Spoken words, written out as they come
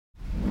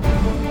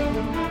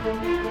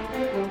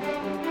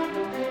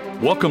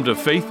Welcome to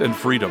Faith and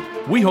Freedom.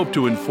 We hope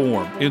to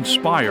inform,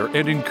 inspire,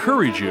 and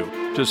encourage you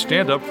to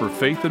stand up for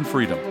faith and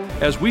freedom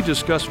as we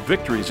discuss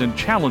victories and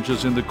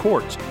challenges in the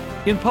courts,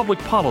 in public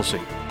policy,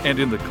 and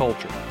in the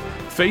culture.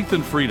 Faith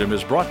and Freedom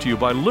is brought to you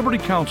by Liberty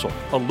Counsel,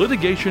 a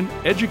litigation,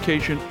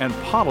 education, and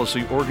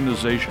policy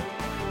organization.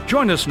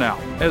 Join us now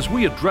as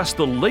we address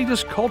the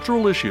latest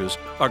cultural issues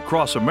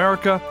across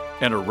America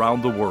and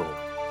around the world.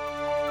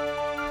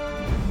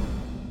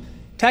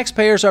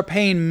 Taxpayers are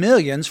paying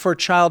millions for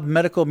child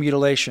medical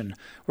mutilation.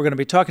 We're going to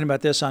be talking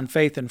about this on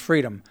Faith and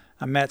Freedom.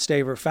 I'm Matt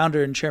Staver,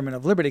 founder and chairman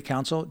of Liberty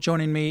Counsel.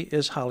 Joining me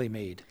is Holly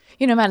Mead.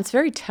 You know, Matt, it's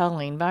very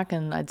telling. Back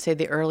in, I'd say,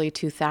 the early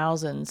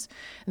 2000s,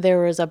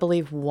 there was, I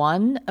believe,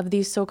 one of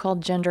these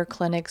so-called gender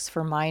clinics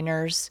for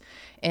minors,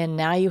 and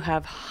now you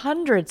have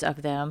hundreds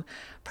of them,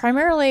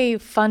 primarily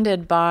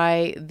funded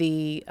by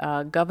the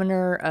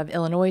governor of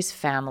Illinois'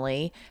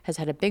 family, has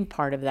had a big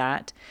part of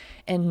that.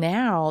 And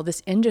now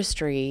this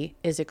industry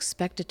is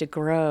expected to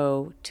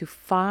grow to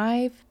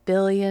 $5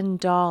 billion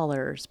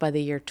by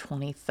the year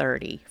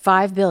 2030.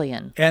 $5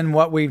 billion. And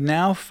what we've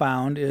now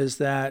found is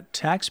that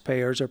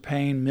taxpayers are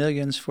paying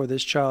millions for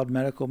this child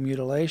medical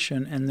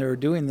mutilation, and they're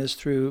doing this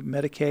through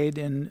Medicaid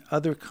and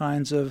other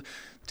kinds of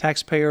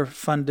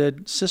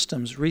taxpayer-funded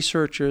systems.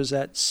 Researchers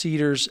at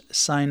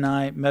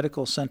Cedars-Sinai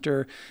Medical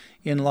Center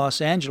in Los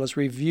Angeles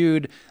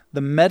reviewed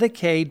the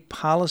Medicaid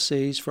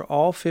policies for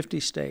all 50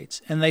 states,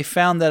 and they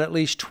found that at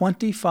least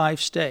 25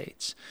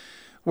 states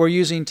were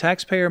using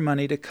taxpayer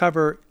money to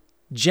cover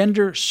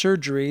gender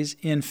surgeries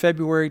in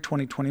February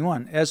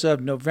 2021. As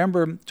of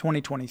November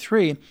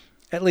 2023,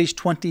 at least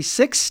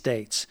 26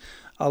 states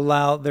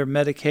allow their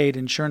Medicaid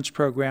insurance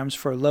programs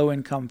for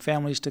low-income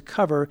families to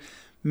cover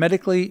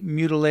medically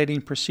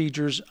mutilating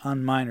procedures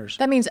on minors.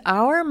 That means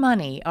our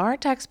money, our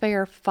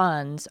taxpayer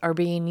funds, are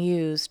being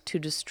used to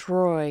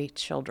destroy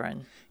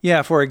children.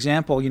 Yeah, for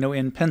example,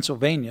 in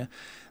Pennsylvania,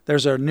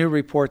 there's a new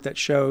report that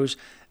shows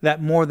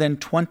that more than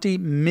 $20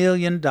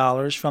 million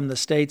from the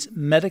state's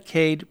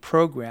Medicaid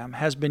program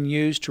has been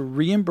used to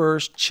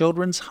reimburse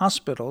children's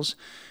hospitals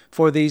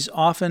for these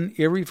often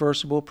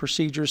irreversible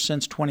procedures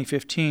since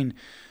 2015.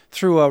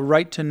 Through a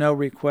right-to-know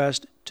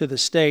request to the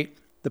state,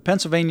 the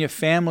Pennsylvania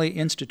Family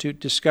Institute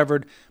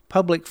discovered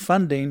public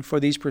funding for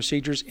these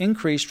procedures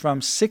increased from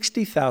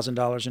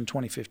 $60,000 in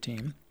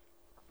 2015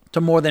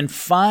 to more than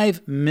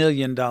 $5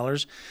 million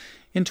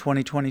in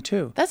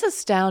 2022. That's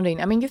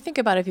astounding. I mean, you think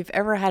about if you've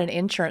ever had an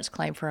insurance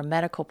claim for a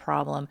medical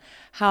problem,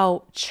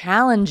 how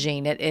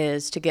challenging it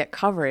is to get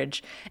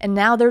coverage. And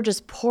now they're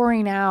just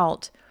pouring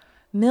out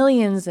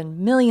millions and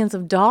millions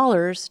of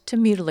dollars to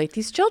mutilate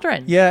these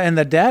children. Yeah, and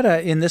the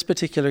data in this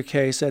particular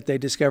case that they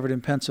discovered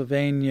in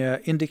Pennsylvania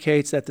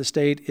indicates that the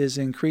state is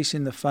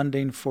increasing the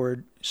funding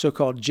for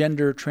so-called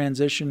gender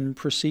transition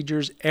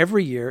procedures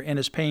every year and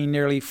is paying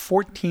nearly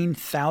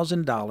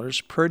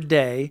 $14,000 per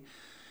day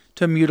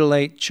to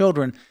mutilate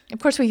children. Of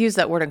course, we use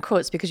that word in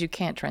quotes because you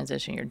can't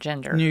transition your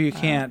gender. No, you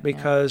can't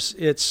because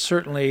it's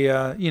certainly,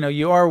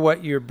 you are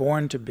what you're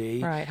born to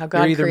be. Right, how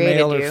God created you. You're either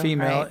male or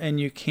female, right? And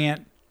you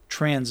can't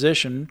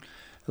transition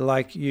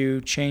like you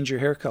change your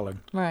hair color.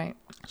 Right.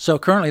 So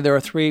currently there are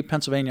 3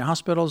 Pennsylvania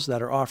hospitals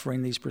that are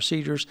offering these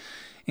procedures,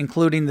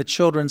 including the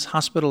Children's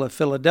Hospital of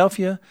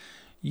Philadelphia,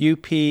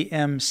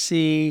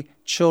 UPMC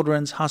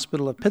Children's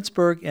Hospital of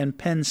Pittsburgh, and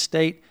Penn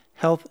State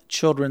Health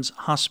Children's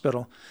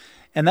Hospital.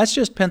 And that's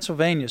just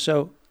Pennsylvania.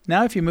 So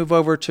now if you move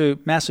over to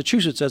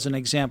Massachusetts as an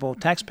example,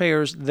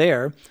 taxpayers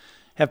there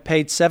have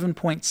paid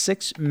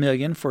 $7.6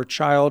 million for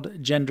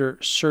child gender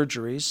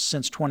surgeries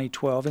since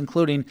 2012,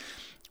 including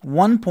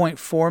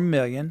 $1.4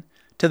 million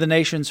to the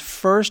nation's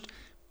first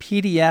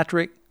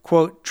pediatric,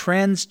 quote,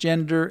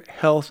 transgender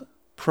health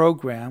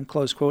program,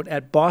 close quote,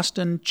 at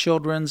Boston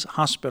Children's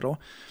Hospital.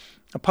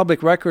 A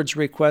public records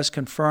request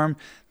confirmed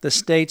the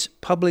state's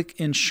public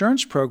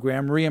insurance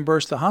program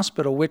reimbursed the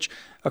hospital, which,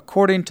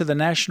 according to the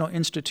National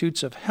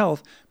Institutes of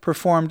Health,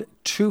 performed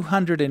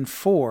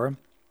 204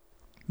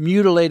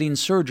 mutilating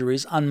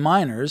surgeries on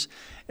minors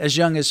as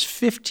young as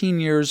 15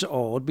 years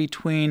old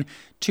between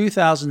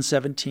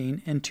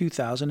 2017 and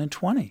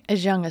 2020.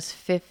 As young as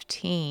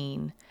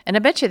 15. And I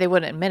bet you they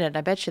wouldn't admit it.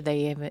 I bet you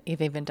they've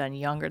even done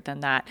younger than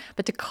that.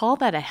 But to call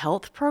that a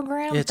health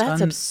program, that's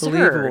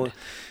unbelievable. Absurd.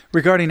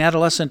 Regarding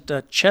adolescent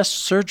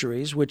chest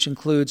surgeries, which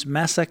includes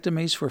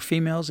mastectomies for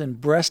females and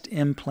breast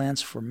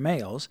implants for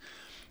males,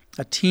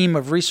 a team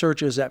of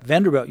researchers at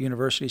Vanderbilt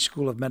University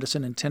School of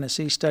Medicine in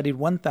Tennessee studied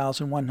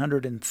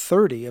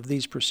 1,130 of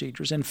these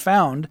procedures and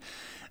found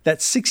that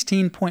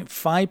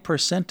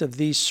 16.5% of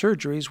these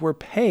surgeries were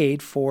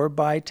paid for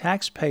by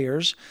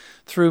taxpayers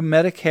through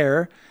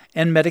Medicare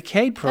and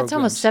Medicaid programs. That's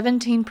almost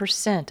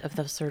 17% of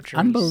those surgeries.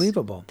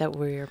 Unbelievable. That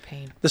we are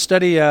paying. The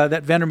study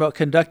that Vanderbilt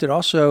conducted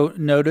also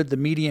noted the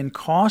median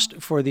cost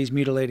for these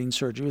mutilating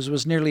surgeries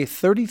was nearly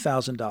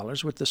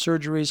 $30,000, with the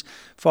surgeries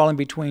falling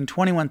between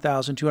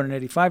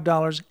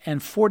 $21,285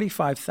 and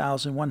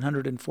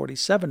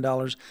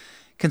 $45,147.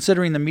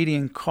 Considering the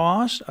median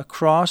cost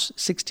across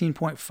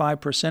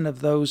 16.5%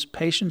 of those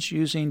patients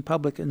using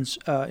public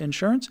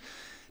insurance,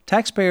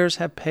 taxpayers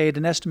have paid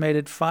an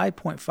estimated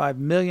 $5.5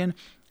 million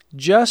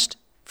just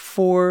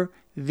for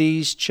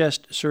these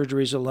chest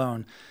surgeries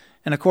alone.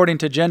 And according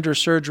to Gender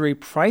Surgery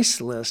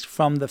Price List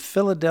from the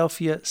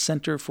Philadelphia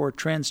Center for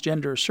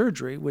Transgender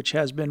Surgery, which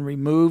has been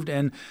removed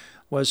and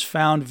was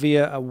found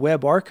via a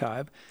web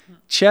archive,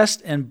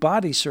 chest and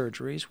body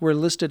surgeries were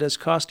listed as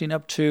costing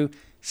up to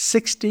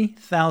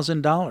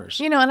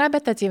 $60,000. And I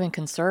bet that's even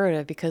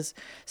conservative because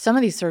some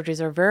of these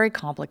surgeries are very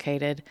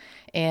complicated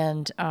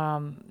and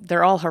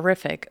they're all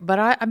horrific. But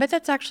I bet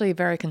that's actually a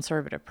very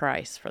conservative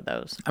price for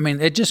those. I mean,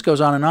 it just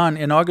goes on and on.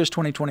 In August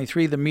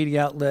 2023, the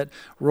media outlet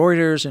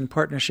Reuters, in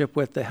partnership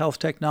with the health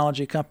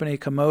technology company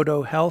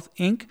Komodo Health,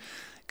 Inc.,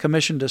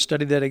 commissioned a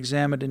study that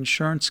examined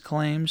insurance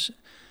claims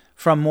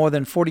from more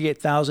than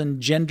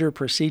 48,000 gender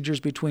procedures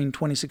between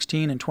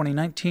 2016 and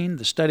 2019.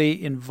 The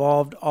study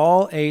involved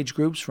all age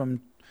groups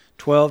from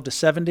 12 to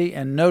 70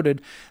 and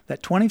noted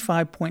that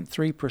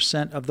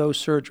 25.3% of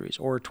those surgeries,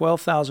 or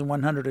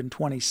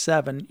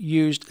 12,127,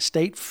 used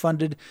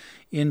state-funded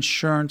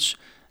insurance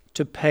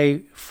to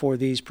pay for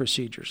these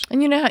procedures.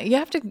 And you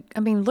have to,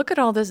 look at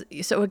all this.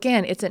 So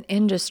again, it's an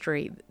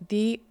industry.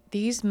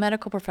 These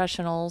medical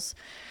professionals,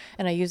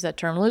 and I use that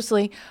term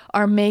loosely,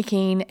 are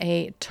making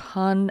a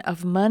ton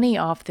of money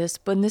off this,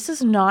 but this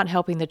is not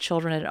helping the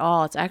children at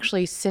all. It's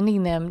actually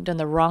sending them in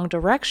the wrong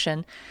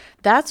direction.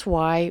 That's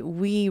why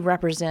we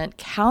represent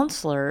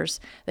counselors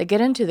that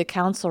get into the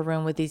counsel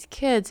room with these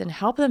kids and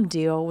help them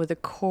deal with the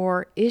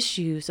core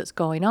issues that's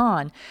going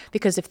on.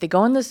 Because if they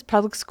go in the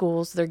public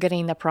schools, they're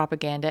getting the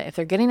propaganda. If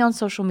they're getting on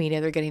social media,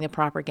 they're getting the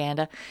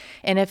propaganda.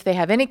 And if they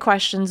have any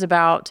questions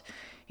about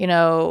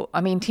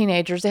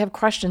teenagers, they have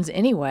questions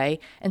anyway.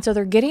 And so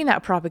they're getting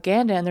that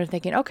propaganda and they're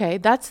thinking, okay,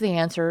 that's the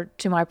answer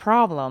to my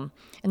problem,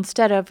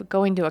 instead of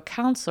going to a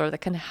counselor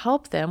that can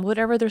help them,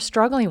 whatever they're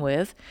struggling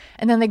with.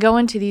 And then they go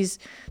into these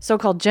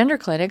so-called gender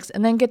clinics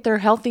and then get their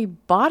healthy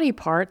body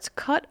parts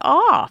cut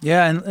off.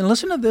 Yeah, and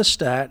listen to this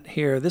stat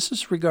here. This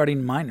is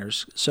regarding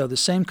minors. So the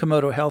same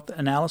Komodo Health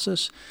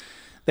analysis,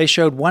 they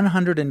showed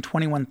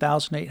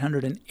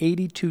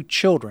 121,882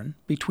 children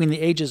between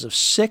the ages of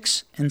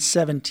 6 and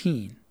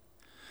 17.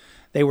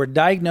 They were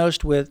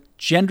diagnosed with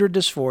gender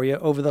dysphoria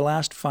over the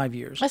last 5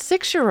 years. A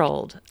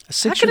 6-year-old.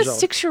 How could a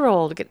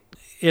 6-year-old get...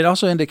 It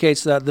also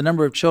indicates that the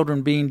number of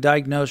children being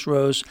diagnosed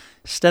rose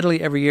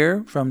steadily every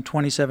year from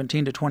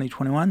 2017 to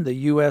 2021. The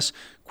U.S.,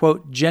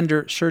 quote,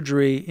 gender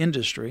surgery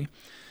industry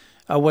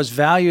was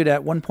valued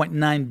at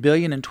 $1.9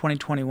 billion in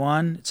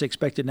 2021. It's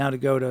expected now to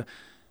go to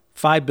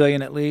 $5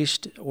 billion at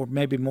least, or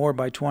maybe more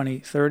by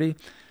 2030.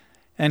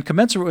 And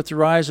commensurate with the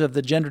rise of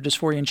the gender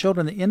dysphoria in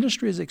children, the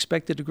industry is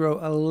expected to grow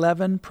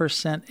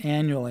 11%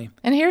 annually.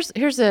 And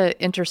here's an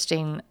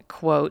interesting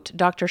quote.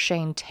 Dr.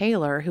 Shane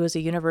Taylor, who is a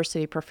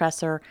university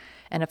professor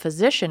and a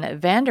physician at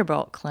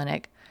Vanderbilt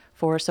Clinic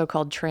for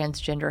so-called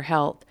transgender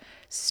health,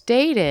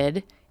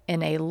 stated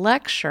in a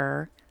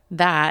lecture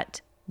that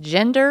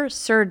gender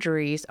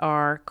surgeries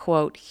are,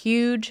 quote,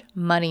 huge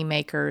money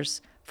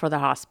makers for the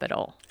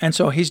hospital. And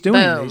so he's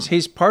doing these.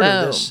 He's part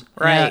of this.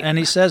 Right. And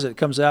he says it,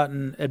 comes out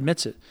and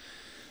admits it.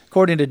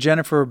 According to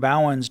Jennifer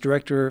Bowens,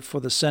 director for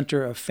the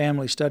Center of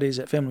Family Studies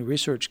at Family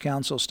Research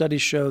Council,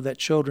 studies show that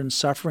children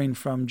suffering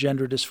from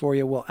gender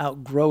dysphoria will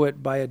outgrow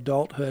it by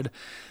adulthood.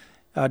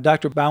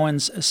 Dr.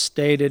 Bowens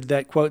stated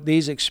that, quote,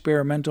 these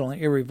experimental and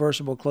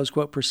irreversible, close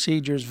quote,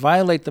 procedures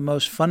violate the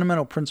most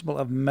fundamental principle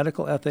of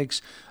medical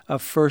ethics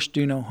of first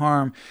do no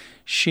harm.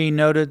 She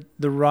noted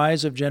the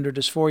rise of gender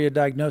dysphoria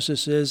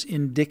diagnosis is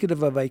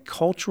indicative of a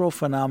cultural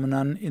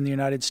phenomenon in the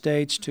United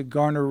States to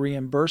garner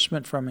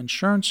reimbursement from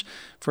insurance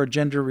for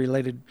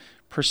gender-related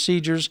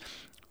procedures.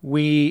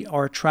 We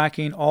are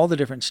tracking all the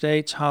different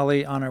states,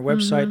 Holly, on our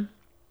website,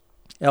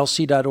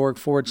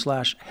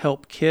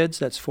 lc.org/help kids.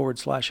 That's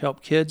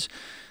 /help kids.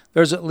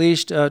 There's at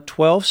least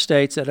 12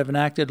 states that have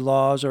enacted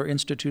laws or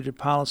instituted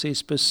policies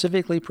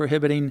specifically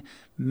prohibiting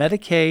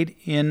Medicaid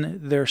in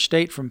their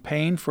state from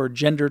paying for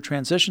gender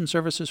transition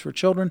services for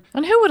children.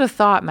 And who would have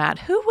thought, Matt,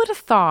 who would have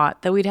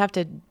thought that we'd have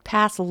to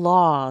pass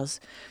laws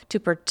to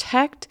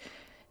protect,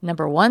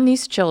 number one,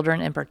 these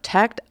children, and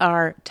protect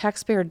our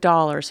taxpayer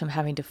dollars from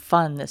having to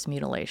fund this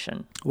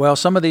mutilation? Well,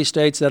 some of these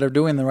states that are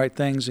doing the right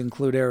things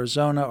include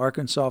Arizona,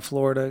 Arkansas,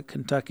 Florida,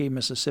 Kentucky,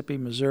 Mississippi,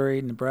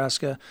 Missouri,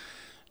 Nebraska,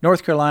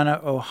 North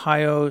Carolina,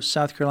 Ohio,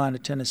 South Carolina,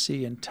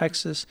 Tennessee, and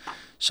Texas.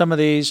 Some of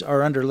these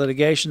are under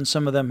litigation.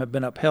 Some of them have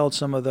been upheld.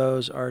 Some of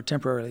those are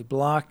temporarily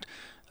blocked.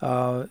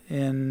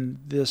 And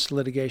this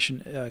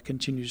litigation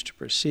continues to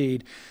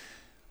proceed.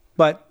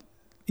 But,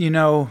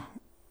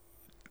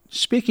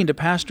 speaking to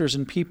pastors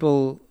and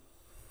people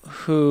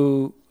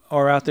who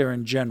are out there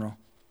in general,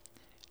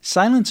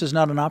 silence is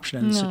not an option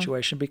in this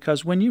situation,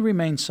 because when you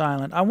remain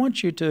silent, I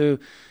want you to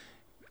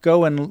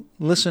go and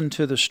listen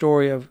to the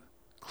story of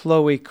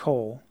Chloe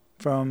Cole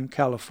from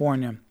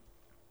California.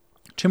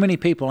 Too many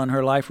people in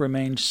her life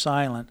remained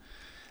silent.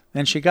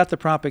 And she got the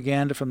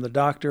propaganda from the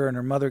doctor, and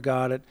her mother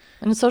got it.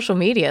 And social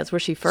media is where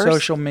she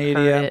first heard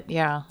it.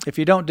 Yeah. If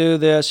you don't do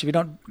this, if you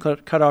don't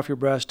cut off your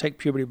breast, take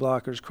puberty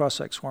blockers,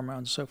 cross-sex hormones,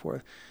 and so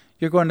forth,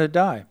 you're going to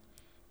die.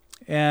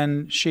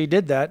 And she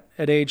did that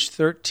at age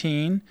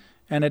 13,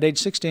 and at age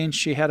 16,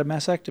 she had a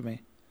mastectomy.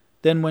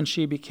 Then when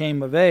she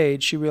became of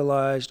age, she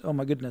realized, oh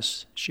my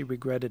goodness, she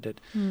regretted it.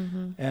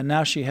 Mm-hmm. And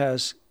now she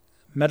has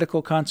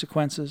medical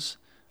consequences.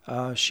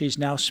 She's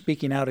now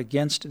speaking out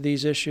against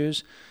these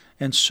issues.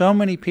 And so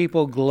many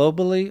people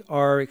globally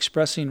are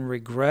expressing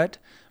regret,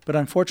 but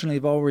unfortunately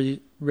have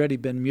already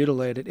been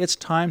mutilated. It's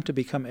time to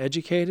become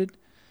educated,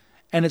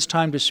 and it's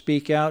time to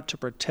speak out to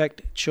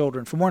protect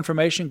children. For more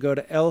information, go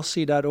to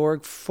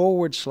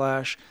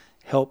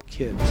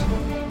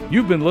lc.org/help-kids.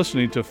 You've been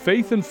listening to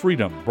Faith and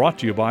Freedom, brought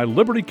to you by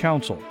Liberty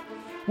Counsel.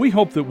 We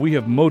hope that we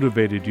have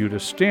motivated you to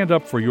stand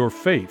up for your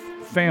faith,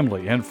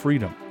 family, and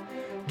freedom.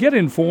 Get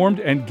informed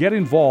and get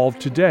involved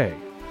today.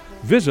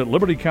 Visit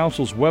Liberty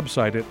Counsel's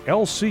website at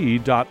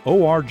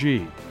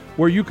lc.org,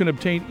 where you can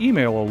obtain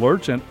email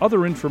alerts and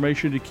other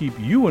information to keep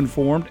you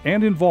informed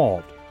and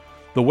involved.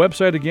 The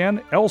website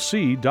again,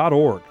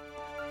 lc.org.